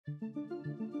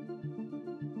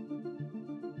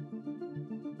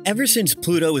Ever since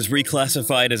Pluto was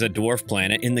reclassified as a dwarf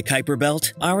planet in the Kuiper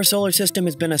Belt, our solar system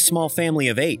has been a small family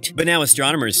of 8. But now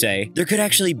astronomers say there could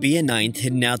actually be a ninth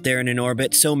hidden out there in an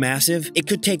orbit so massive it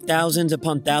could take thousands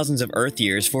upon thousands of Earth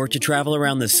years for it to travel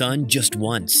around the Sun just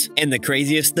once. And the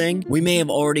craziest thing? We may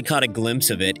have already caught a glimpse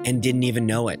of it and didn't even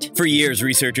know it. For years,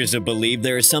 researchers have believed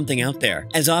there is something out there,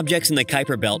 as objects in the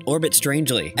Kuiper Belt orbit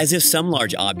strangely, as if some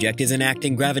large object is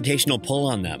enacting gravitational pull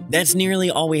on them. That's nearly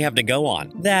all we have to go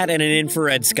on. That and an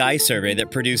infrared sky survey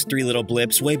that produced 3 little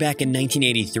blips way back in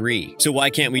 1983. So why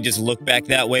can't we just look back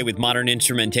that way with modern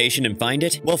instrumentation and find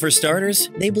it? Well, for starters,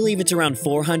 they believe it's around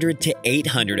 400 to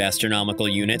 800 astronomical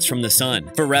units from the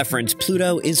Sun. For reference,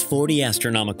 Pluto is 40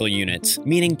 astronomical units,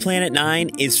 meaning Planet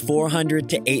 9 is 400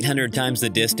 to 800 times the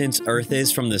distance Earth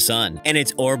is from the Sun, and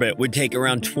its orbit would take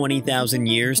around 20,000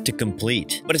 years to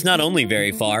complete. But it's not only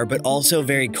very far, but also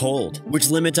very cold, which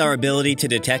limits our ability to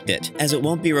detect it, as it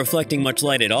won't be reflecting much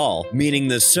light at all, meaning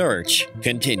the search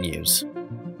continues.